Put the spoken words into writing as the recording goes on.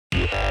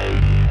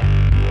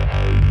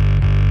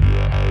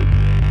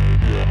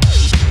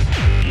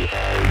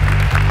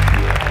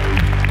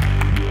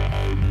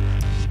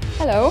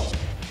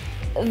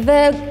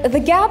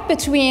The gap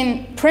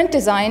between print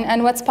design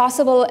and what's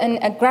possible in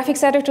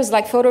graphics editors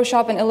like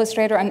Photoshop and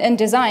Illustrator and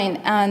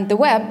InDesign and the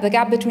web, the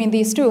gap between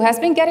these two has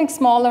been getting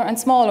smaller and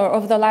smaller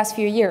over the last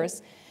few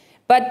years.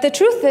 But the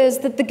truth is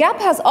that the gap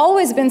has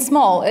always been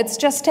small. It's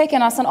just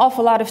taken us an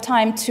awful lot of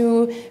time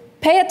to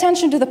pay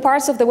attention to the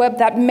parts of the web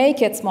that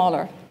make it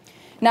smaller.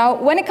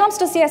 Now, when it comes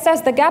to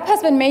CSS, the gap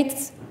has been made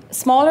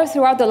smaller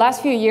throughout the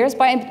last few years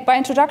by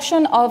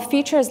introduction of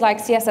features like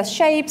CSS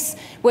shapes,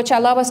 which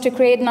allow us to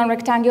create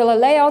non-rectangular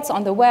layouts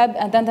on the web,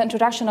 and then the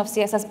introduction of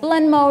CSS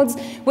blend modes,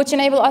 which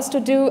enable us to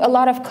do a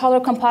lot of color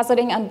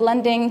compositing and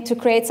blending to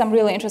create some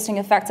really interesting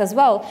effects as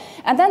well.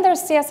 And then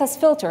there's CSS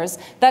filters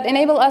that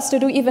enable us to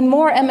do even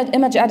more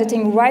image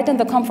editing right in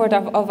the comfort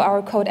of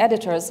our code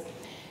editors.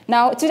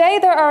 Now, today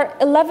there are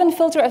 11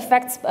 filter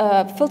effects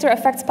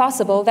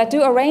possible that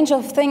do a range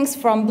of things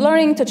from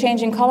blurring to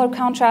changing color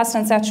contrast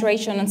and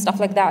saturation and stuff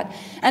like that.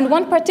 And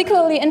one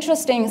particularly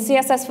interesting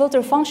CSS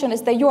filter function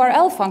is the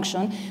URL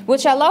function,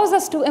 which allows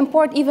us to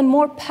import even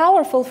more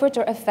powerful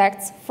filter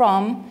effects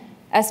from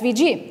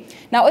SVG.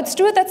 Now, it's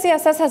true that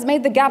CSS has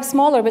made the gap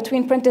smaller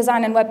between print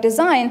design and web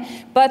design,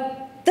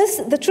 but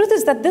the truth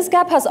is that this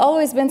gap has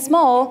always been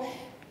small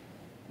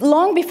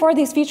long before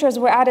these features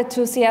were added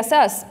to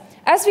CSS.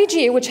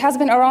 SVG, which has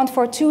been around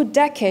for 2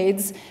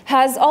 decades,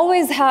 has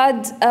always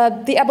had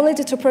the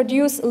ability to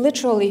produce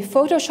literally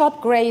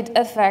Photoshop-grade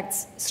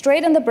effects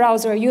straight in the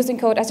browser using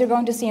code, as you're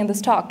going to see in this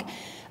talk.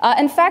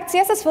 In fact,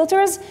 CSS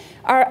filters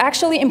are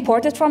actually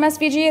imported from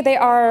SVG. They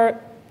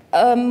are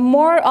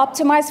more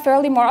optimized,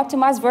 fairly more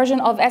optimized version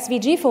of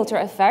SVG filter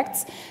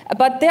effects,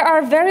 but they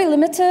are very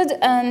limited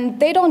and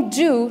they don't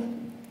do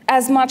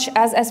as much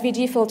as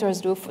SVG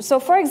filters do. So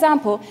for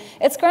example,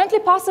 it's currently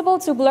possible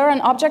to blur an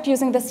object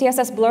using the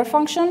CSS blur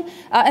function.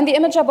 In the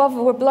image above,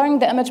 we're blurring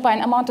the image by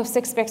an amount of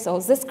 6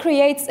 pixels. This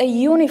creates a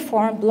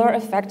uniform blur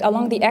effect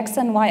along the X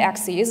and Y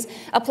axes,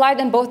 applied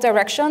in both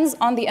directions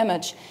on the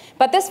image.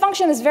 But this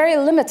function is very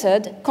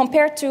limited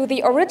compared to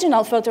the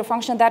original filter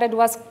function that it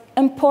was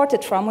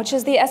imported from, which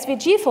is the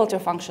SVG filter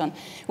function,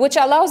 which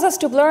allows us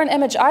to blur an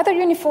image either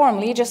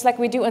uniformly, just like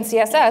we do in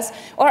CSS,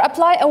 or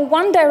apply a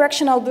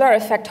one-directional blur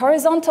effect,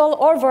 horizontal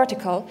or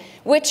vertical,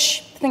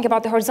 which, think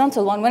about the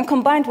horizontal one, when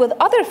combined with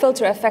other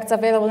filter effects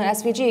available in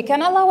SVG,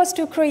 can allow us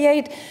to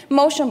create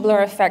motion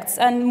blur effects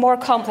and more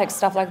complex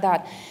stuff like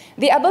that.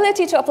 The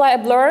ability to apply a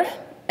blur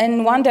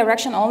in one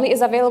direction only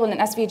is available in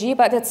SVG,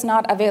 but it's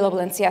not available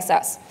in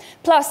CSS.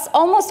 Plus,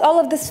 almost all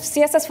of the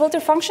CSS filter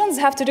functions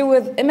have to do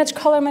with image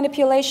color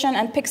manipulation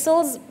and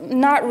pixels,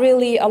 not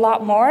really a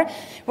lot more,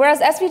 whereas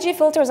SVG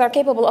filters are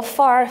capable of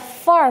far,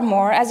 far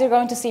more, as you're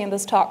going to see in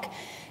this talk.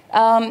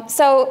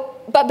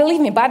 But believe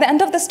me, by the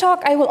end of this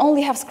talk, I will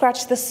only have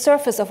scratched the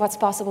surface of what's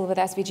possible with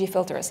SVG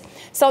filters.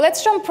 So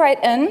let's jump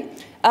right in.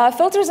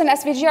 Filters in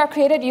SVG are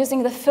created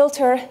using the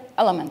filter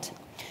element.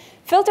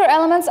 Filter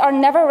elements are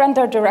never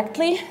rendered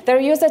directly. Their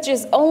usage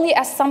is only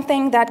as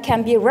something that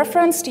can be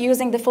referenced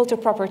using the filter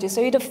property.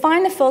 So you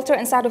define a filter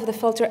inside of the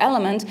filter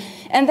element,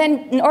 and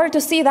then in order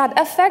to see that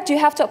effect, you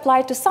have to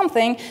apply it to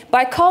something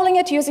by calling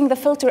it using the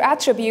filter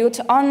attribute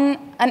on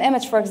an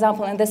image, for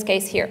example, in this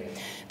case here.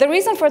 The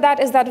reason for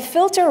that is that a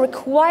filter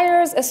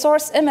requires a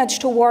source image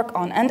to work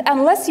on, and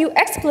unless you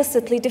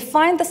explicitly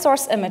define the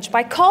source image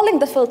by calling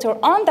the filter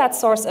on that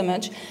source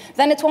image,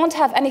 then it won't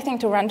have anything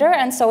to render,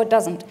 and so it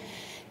doesn't.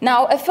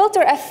 Now, a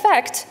filter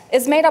effect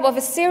is made up of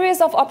a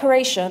series of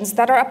operations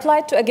that are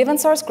applied to a given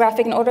source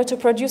graphic in order to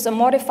produce a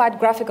modified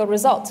graphical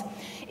result.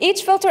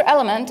 Each filter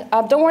element,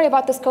 don't worry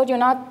about this code, you're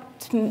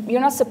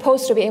not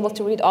supposed to be able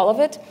to read all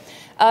of it.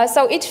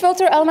 So each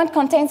filter element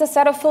contains a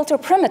set of filter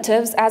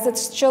primitives as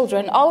its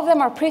children. All of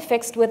them are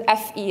prefixed with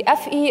FE.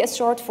 FE is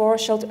short for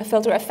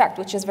filter effect,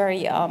 which is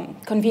very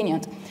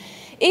convenient.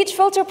 Each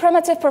filter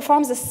primitive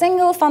performs a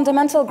single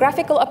fundamental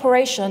graphical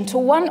operation to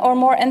one or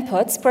more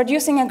inputs,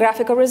 producing a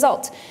graphical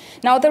result.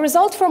 Now, the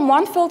result from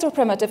one filter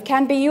primitive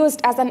can be used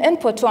as an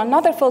input to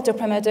another filter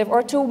primitive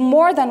or to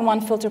more than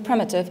one filter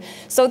primitive.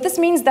 So this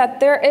means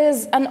that there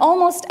is an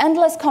almost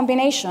endless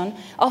combination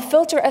of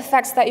filter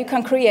effects that you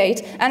can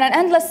create and an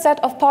endless set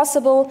of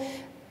possible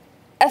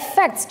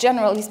effects,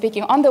 generally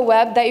speaking, on the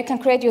web that you can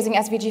create using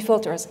SVG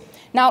filters.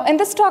 Now, in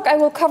this talk, I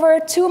will cover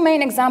 2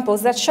 main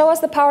examples that show us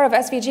the power of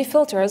SVG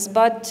filters,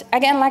 but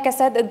again, like I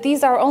said,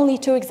 these are only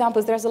 2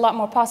 examples. There's a lot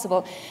more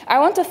possible. I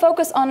want to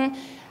focus on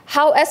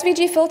how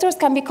SVG filters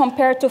can be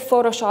compared to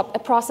Photoshop, a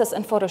process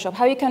in Photoshop,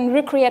 how you can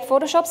recreate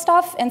Photoshop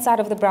stuff inside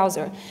of the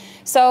browser.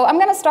 So I'm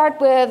going to start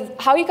with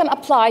how you can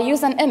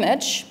use an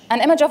image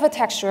of a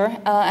texture,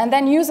 and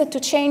then use it to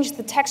change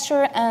the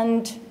texture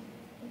and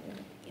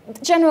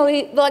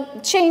generally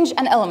change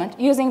an element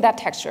using that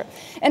texture.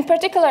 In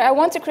particular, I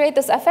want to create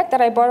this effect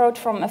that I borrowed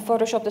from a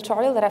Photoshop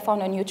tutorial that I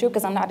found on YouTube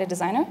because I'm not a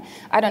designer.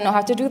 I don't know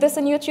how to do this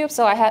in YouTube,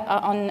 so I had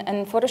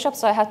in Photoshop,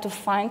 so I had to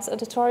find a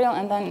tutorial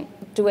and then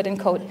do it in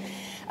code.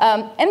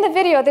 In the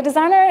video, the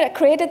designer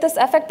created this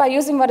effect by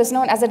using what is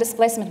known as a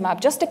displacement map.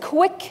 Just a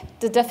quick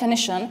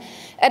definition,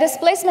 a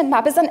displacement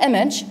map is an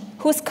image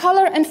whose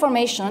color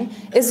information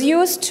is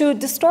used to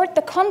distort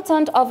the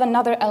content of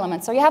another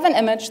element. So you have an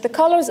image, the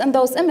colors in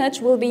those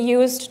images will be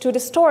used to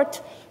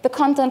distort the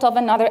content of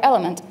another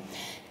element.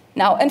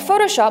 Now, in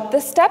Photoshop, the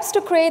steps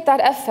to create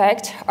that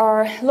effect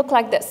look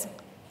like this.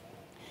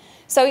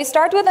 So you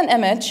start with an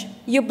image,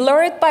 you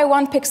blur it by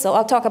 1 pixel,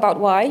 I'll talk about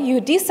why,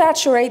 you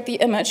desaturate the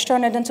image,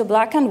 turn it into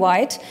black and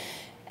white,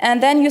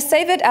 and then you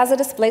save it as a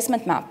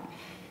displacement map.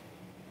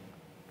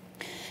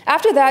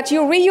 After that,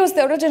 you reuse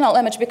the original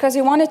image because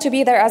you want it to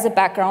be there as a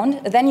background,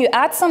 then you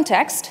add some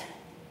text,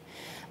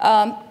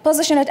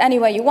 position it any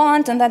way you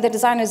want, and then the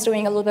designer is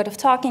doing a little bit of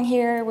talking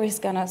here, where he's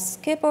gonna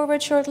skip over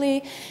it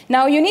shortly.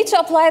 Now you need to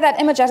apply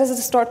that image as a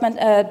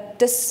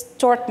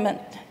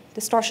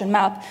distortion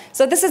map.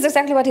 So this is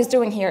exactly what he's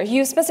doing here.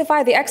 You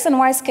specify the X and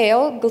Y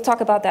scale, we'll talk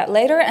about that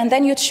later, and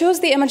then you choose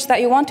the image that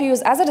you want to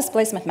use as a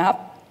displacement map,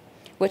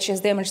 which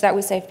is the image that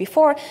we saved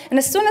before. And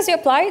as soon as you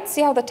apply it,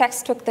 see how the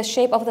text took the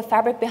shape of the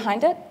fabric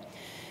behind it?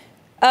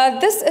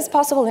 This is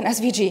possible in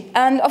SVG.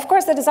 And of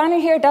course, the designer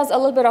here does a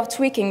little bit of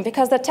tweaking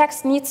because the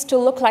text needs to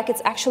look like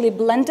it's actually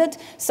blended.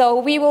 So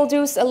we will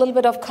do a little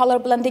bit of color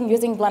blending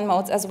using blend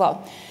modes as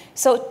well.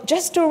 So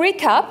just to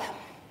recap,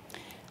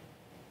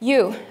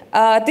 you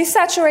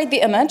desaturate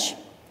the image,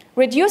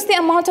 reduce the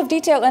amount of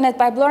detail in it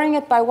by blurring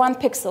it by 1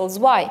 pixel.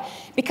 Why?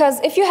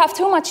 Because if you have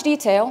too much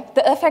detail,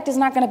 the effect is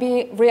not going to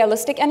be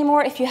realistic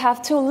anymore. If you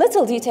have too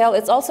little detail,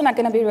 it's also not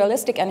going to be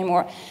realistic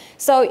anymore.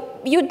 So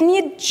you'd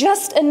need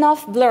just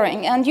enough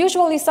blurring, and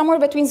usually somewhere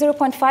between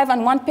 0.5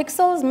 and 1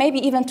 pixels, maybe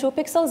even 2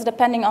 pixels,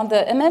 depending on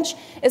the image,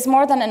 is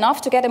more than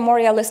enough to get a more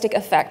realistic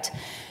effect.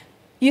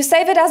 You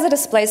save it as a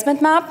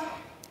displacement map.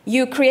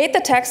 You create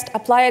the text,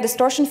 apply a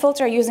distortion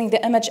filter using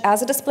the image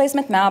as a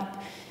displacement map,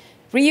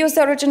 reuse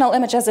the original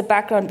image as a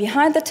background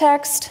behind the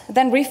text,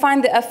 then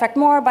refine the effect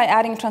more by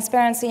adding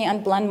transparency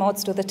and blend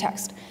modes to the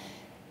text.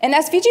 In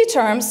SVG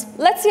terms,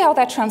 let's see how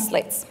that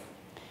translates.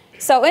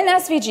 So in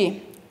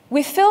SVG,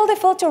 we fill the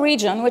filter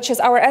region, which is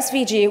our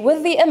SVG,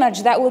 with the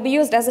image that will be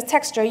used as a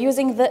texture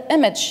using the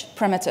image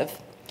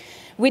primitive.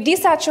 We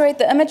desaturate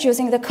the image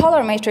using the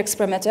color matrix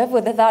primitive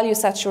with the value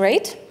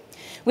saturate.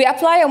 We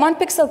apply a 1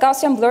 pixel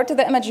Gaussian blur to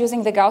the image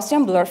using the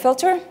Gaussian blur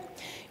filter.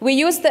 We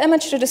use the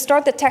image to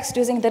distort the text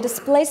using the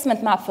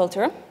displacement map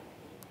filter.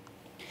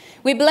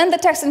 We blend the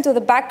text into the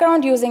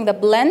background using the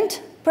blend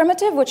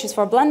primitive, which is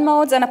for blend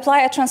modes, and apply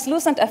a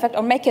translucent effect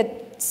or make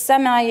it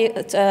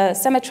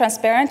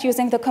semi-transparent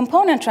using the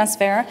component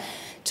transfer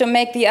to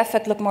make the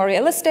effect look more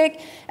realistic.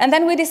 And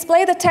then we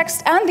display the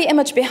text and the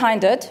image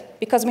behind it,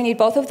 because we need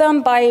both of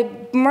them, by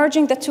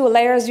merging the 2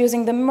 layers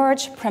using the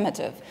merge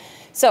primitive.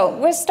 So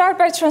we'll start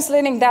by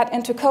translating that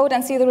into code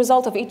and see the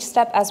result of each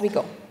step as we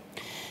go.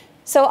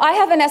 So I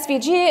have an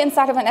SVG.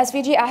 Inside of an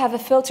SVG, I have a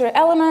filter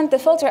element. The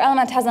filter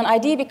element has an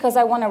ID because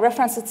I want to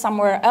reference it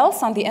somewhere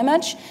else on the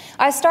image.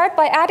 I start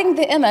by adding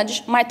the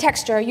image, my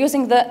texture,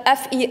 using the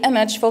FE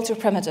image filter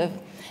primitive.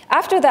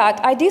 After that,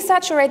 I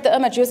desaturate the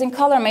image using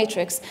color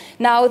matrix.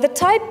 Now, the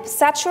type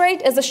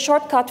saturate is a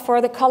shortcut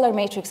for the color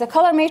matrix. A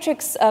color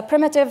matrix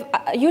primitive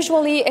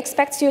usually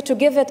expects you to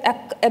give it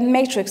a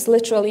matrix,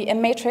 literally a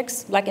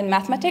matrix, like in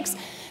mathematics.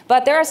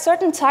 But there are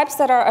certain types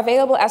that are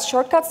available as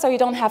shortcuts, so you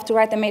don't have to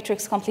write the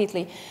matrix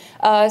completely.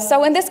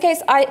 So in this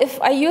case,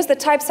 if I use the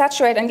type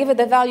saturate and give it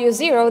the value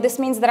 0, this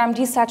means that I'm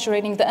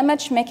desaturating the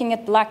image, making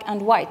it black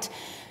and white.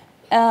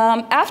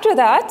 After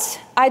that,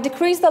 I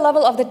decrease the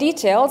level of the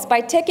details by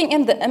taking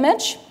in the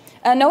image.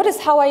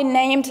 Notice how I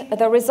named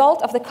the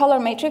result of the color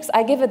matrix.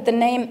 I give it the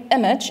name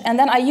image, and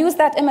then I use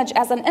that image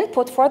as an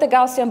input for the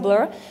Gaussian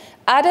blur,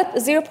 added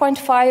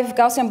 0.5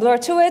 Gaussian blur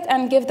to it,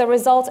 and give the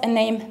result a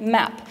name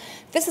map.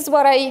 This is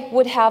what I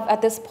would have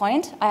at this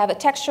point. I have a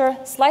texture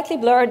slightly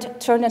blurred,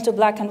 turned into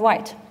black and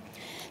white.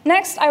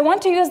 Next, I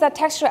want to use that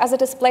texture as a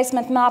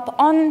displacement map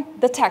on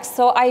the text.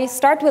 So I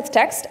start with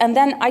text, and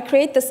then I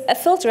create this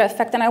filter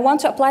effect, and I want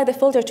to apply the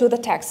filter to the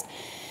text.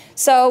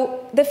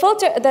 So the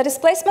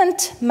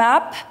displacement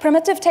map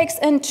primitive takes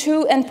in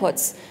 2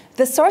 inputs.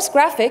 The source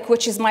graphic,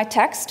 which is my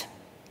text,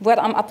 what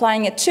I'm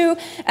applying it to,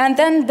 and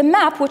then the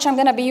map, which I'm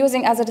going to be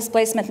using as a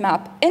displacement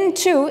map.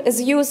 In2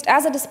 is used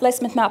as a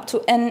displacement map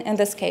to in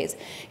this case.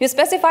 You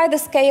specify the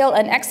scale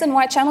and X and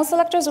Y channel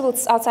selectors, which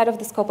is outside of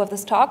the scope of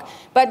this talk,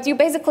 but you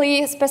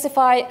basically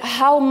specify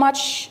how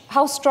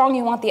strong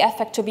you want the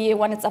effect to be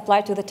when it's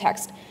applied to the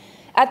text.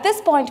 At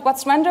this point,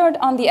 what's rendered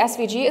on the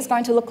SVG is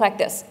going to look like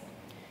this.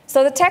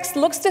 So the text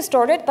looks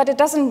distorted, but it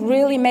doesn't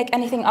really make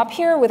anything up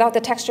here without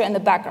the texture in the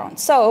background.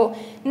 So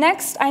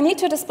next, I need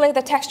to display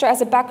the texture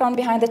as a background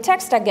behind the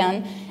text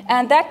again,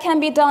 and that can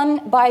be done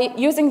by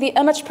using the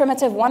image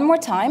primitive one more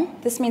time.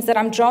 This means that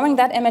I'm drawing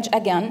that image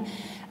again.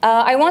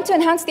 I want to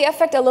enhance the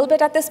effect a little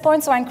bit at this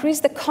point, so I increase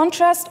the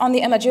contrast on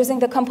the image using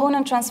the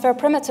component transfer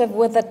primitive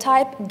with the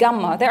type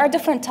gamma. There are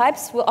different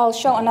types. I'll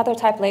show another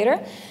type later.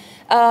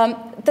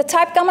 The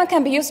type gamma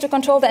can be used to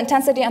control the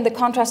intensity and the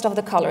contrast of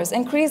the colors.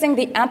 Increasing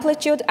the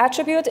amplitude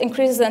attribute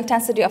increases the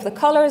intensity of the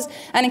colors,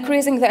 and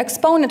increasing the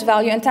exponent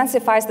value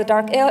intensifies the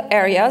dark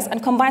areas,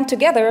 and combined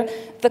together,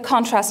 the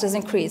contrast is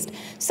increased.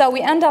 So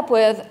we end up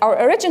with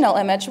our original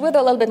image with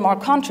a little bit more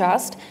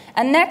contrast,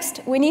 and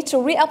next we need to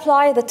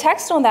reapply the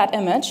text on that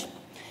image.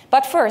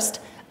 But first,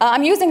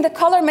 I'm using the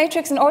color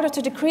matrix in order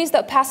to decrease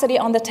the opacity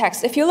on the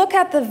text. If you look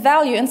at the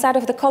value inside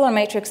of the color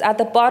matrix at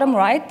the bottom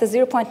right, the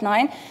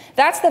 0.9,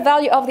 that's the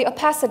value of the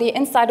opacity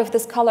inside of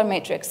this color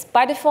matrix.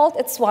 By default,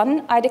 it's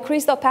 1. I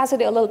decreased the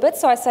opacity a little bit,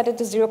 so I set it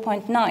to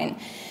 0.9.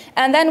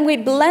 And then we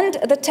blend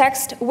the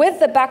text with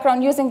the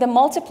background using the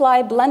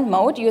multiply blend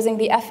mode, using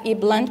the FE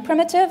blend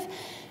primitive.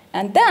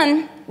 And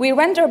then we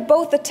render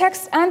both the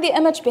text and the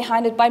image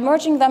behind it by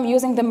merging them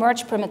using the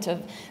merge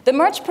primitive. The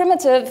merge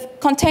primitive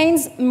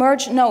contains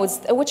merge nodes,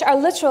 which are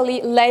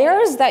literally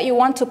layers that you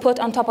want to put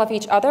on top of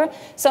each other.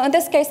 So in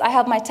this case, I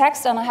have my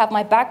text and I have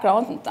my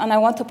background, and I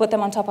want to put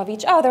them on top of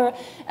each other.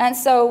 And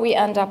so we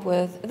end up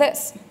with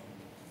this.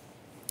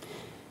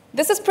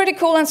 This is pretty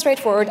cool and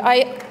straightforward.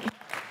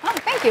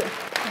 Thank you.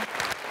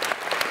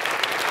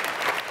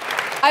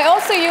 I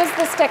also used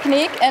this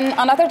technique in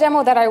another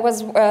demo that I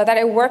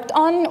worked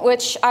on,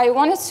 which I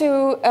wanted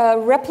to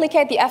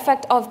replicate the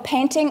effect of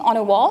painting on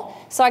a wall.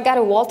 So I got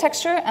a wall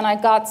texture, and I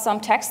got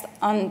some text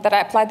that I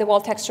applied the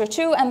wall texture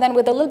to, and then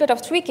with a little bit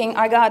of tweaking,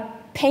 I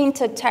got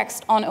painted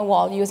text on a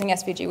wall using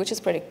SVG, which is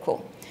pretty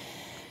cool.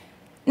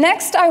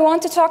 Next, I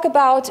want to talk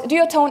about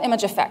duotone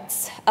image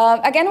effects.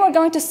 Again, we're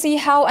going to see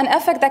how an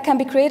effect that can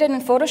be created in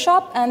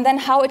Photoshop and then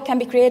how it can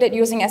be created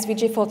using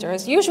SVG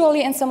filters,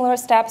 usually in similar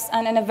steps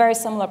and in a very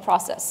similar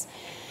process.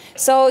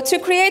 So to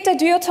create a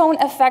duotone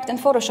effect in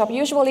Photoshop, you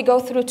usually go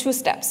through 2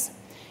 steps.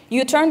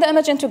 You turn the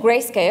image into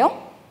grayscale,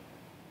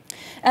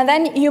 and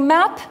then you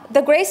map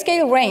the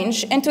grayscale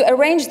range into a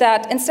range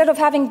that, instead of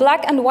having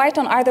black and white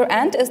on either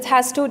end, it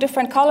has 2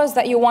 different colors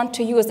that you want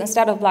to use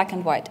instead of black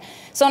and white.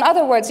 So in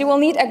other words, you will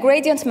need a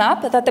gradient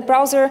map that the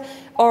browser,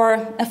 or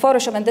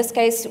Photoshop in this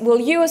case, will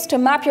use to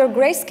map your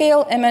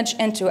grayscale image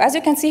into. As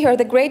you can see here,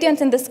 the gradient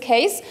in this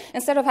case,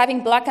 instead of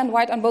having black and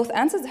white on both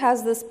ends, it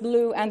has this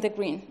blue and the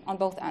green on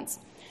both ends.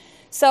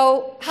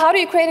 So how do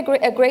you create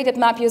a graded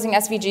map using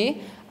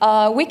SVG?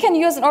 We can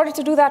use, in order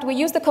to do that, we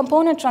use the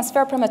component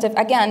transfer primitive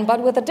again,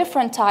 but with a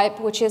different type,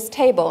 which is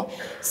table.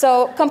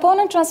 So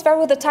component transfer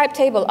with the type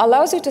table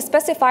allows you to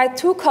specify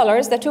 2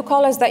 colors, the 2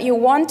 colors that you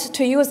want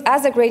to use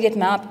as a graded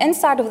map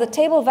inside of the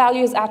table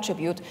values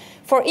attribute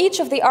for each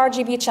of the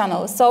RGB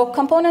channels. So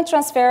component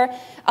transfer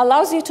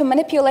allows you to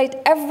manipulate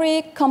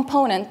every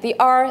component, the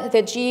R,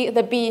 the G,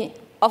 the B,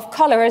 of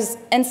colors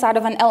inside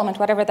of an element,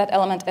 whatever that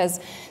element is.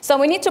 So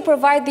we need to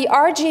provide the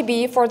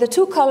RGB for the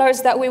 2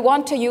 colors that we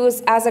want to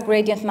use as a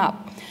gradient map.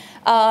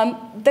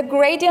 The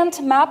gradient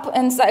map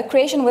and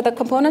creation with a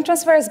component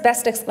transfer is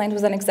best explained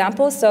with an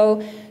example.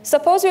 So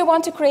suppose we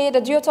want to create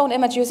a duotone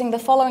image using the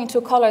following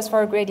 2 colors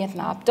for a gradient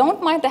map.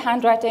 Don't mind the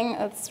handwriting,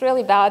 it's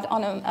really bad.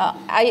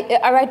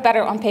 I write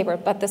better on paper,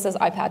 but this is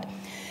iPad.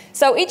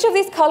 So each of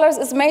these colors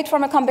is made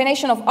from a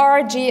combination of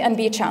R, G, and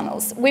B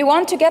channels. We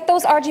want to get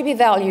those RGB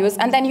values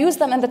and then use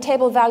them in the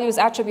table values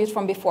attribute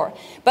from before.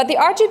 But the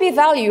RGB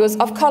values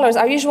of colors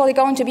are usually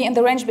going to be in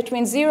the range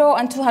between 0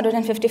 and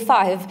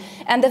 255.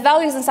 And the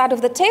values inside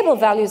of the table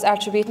values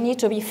attribute need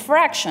to be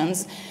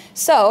fractions.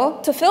 So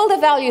to fill the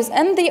values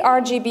in the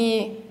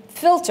RGB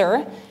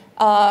filter,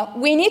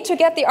 we need to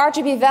get the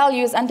RGB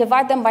values and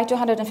divide them by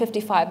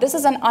 255. This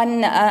is an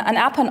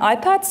app on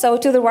iPad. So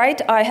to the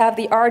right, I have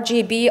the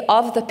RGB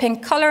of the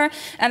pink color.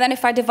 And then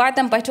if I divide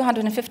them by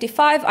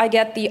 255, I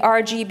get the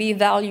RGB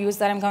values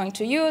that I'm going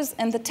to use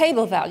in the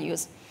table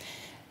values.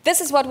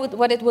 This is what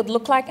it would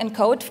look like in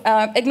code.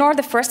 Ignore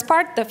the first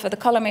part, for the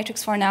color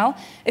matrix for now.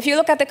 If you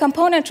look at the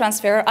component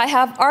transfer, I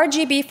have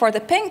RGB for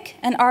the pink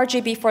and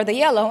RGB for the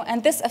yellow.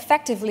 And this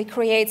effectively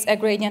creates a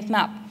gradient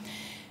map.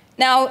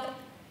 Now,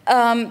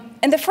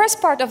 in the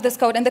first part of this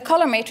code, in the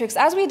color matrix,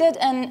 as we did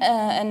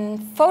in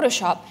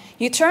Photoshop,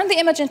 you turn the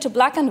image into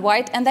black and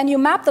white, and then you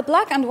map the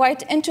black and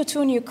white into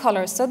 2 new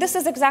colors. So this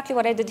is exactly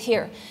what I did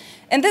here.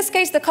 In this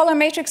case, the color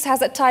matrix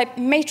has a type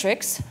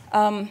matrix,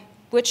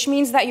 which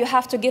means that you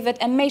have to give it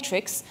a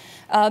matrix.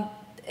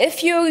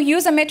 If you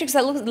use a matrix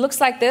that looks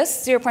like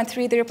this,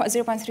 0.3,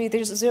 0.3,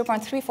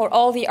 0.3 for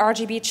all the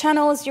RGB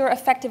channels, you're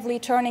effectively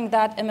turning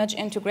that image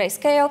into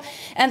grayscale.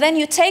 And then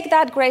you take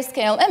that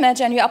grayscale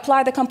image and you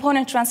apply the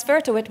component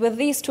transfer to it with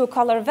these 2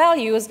 color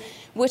values,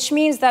 which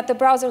means that the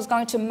browser is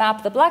going to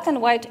map the black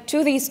and white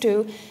to these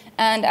 2.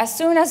 And as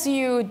soon as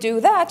you do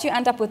that, you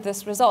end up with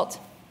this result.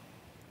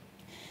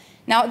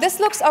 Now, this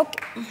looks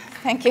okay.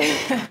 Thank you.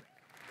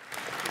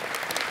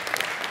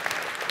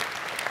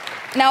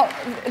 Now,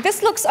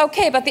 this looks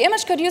okay, but the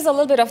image could use a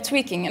little bit of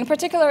tweaking. In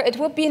particular, it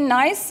would be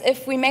nice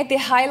if we made the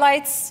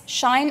highlights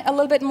shine a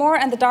little bit more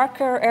and the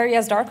darker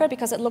areas darker,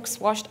 because it looks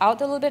washed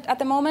out a little bit at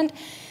the moment.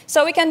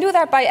 So we can do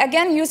that by,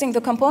 again, using the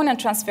component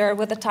transfer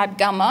with the type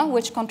gamma,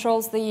 which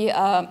controls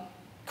the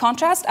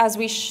contrast, as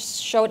we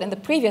showed in the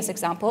previous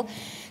example.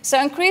 So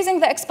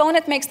increasing the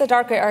exponent makes the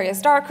darker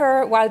areas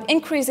darker, while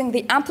increasing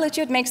the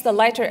amplitude makes the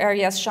lighter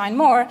areas shine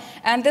more,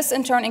 and this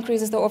in turn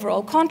increases the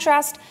overall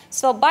contrast.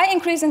 So by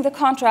increasing the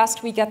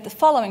contrast, we get the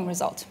following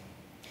result,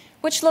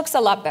 which looks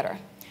a lot better.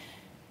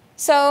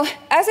 So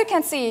as you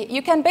can see,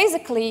 you can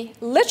basically,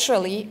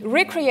 literally,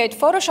 recreate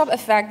Photoshop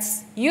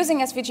effects using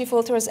SVG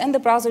filters in the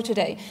browser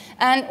today.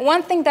 And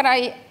one thing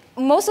that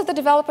most of the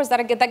developers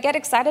that get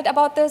excited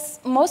about this,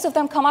 most of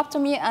them come up to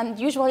me and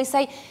usually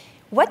say,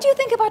 what do you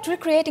think about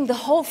recreating the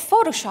whole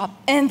Photoshop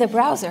in the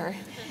browser?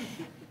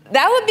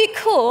 That would be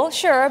cool,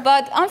 sure,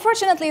 but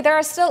unfortunately, there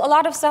are still a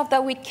lot of stuff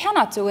that we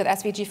cannot do with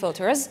SVG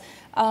filters.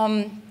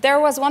 There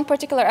was one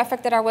particular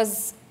effect that I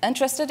was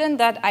interested in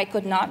that I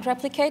could not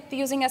replicate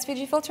using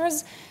SVG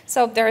filters,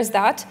 so there is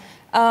that.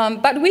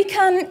 But we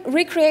can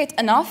recreate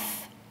enough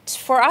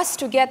for us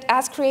to get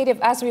as creative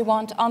as we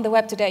want on the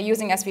web today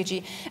using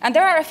SVG. And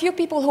there are a few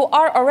people who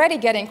are already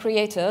getting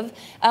creative.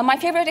 My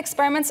favorite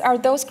experiments are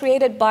those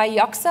created by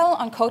Yoxel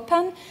on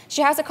CodePen.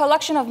 She has a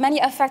collection of many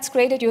effects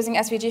created using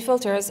SVG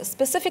filters,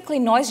 specifically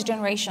noise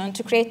generation,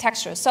 to create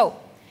textures. So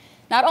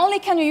not only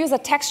can you use a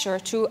texture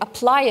to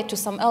apply it to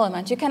some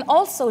element, you can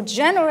also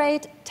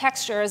generate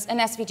textures in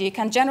SVG. You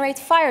can generate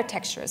fire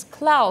textures,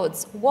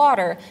 clouds,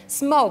 water,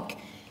 smoke.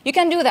 You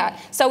can do that.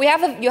 So we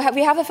have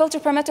a filter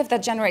primitive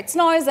that generates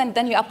noise, and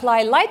then you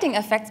apply lighting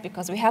effects,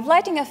 because we have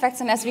lighting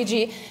effects in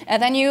SVG,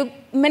 and then you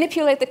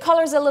manipulate the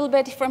colors a little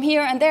bit from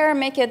here and there,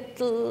 make it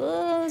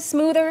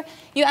smoother.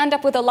 You end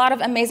up with a lot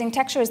of amazing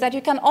textures that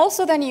you can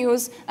also then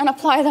use and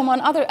apply them on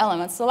other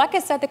elements. So like I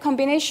said, the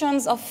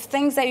combinations of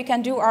things that you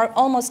can do are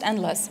almost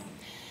endless.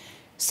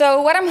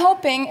 So what I'm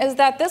hoping is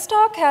that this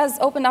talk has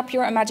opened up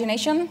your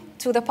imagination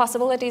to the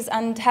possibilities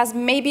and has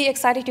maybe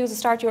excited you to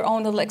start your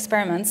own little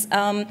experiments.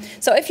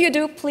 So if you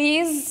do,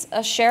 please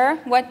share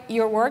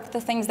your work, the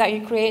things that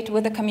you create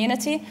with the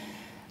community.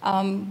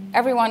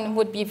 Everyone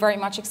would be very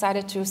much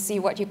excited to see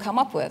what you come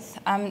up with.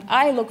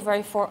 I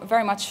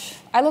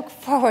look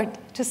forward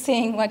to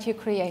seeing what you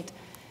create.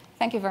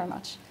 Thank you very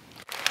much.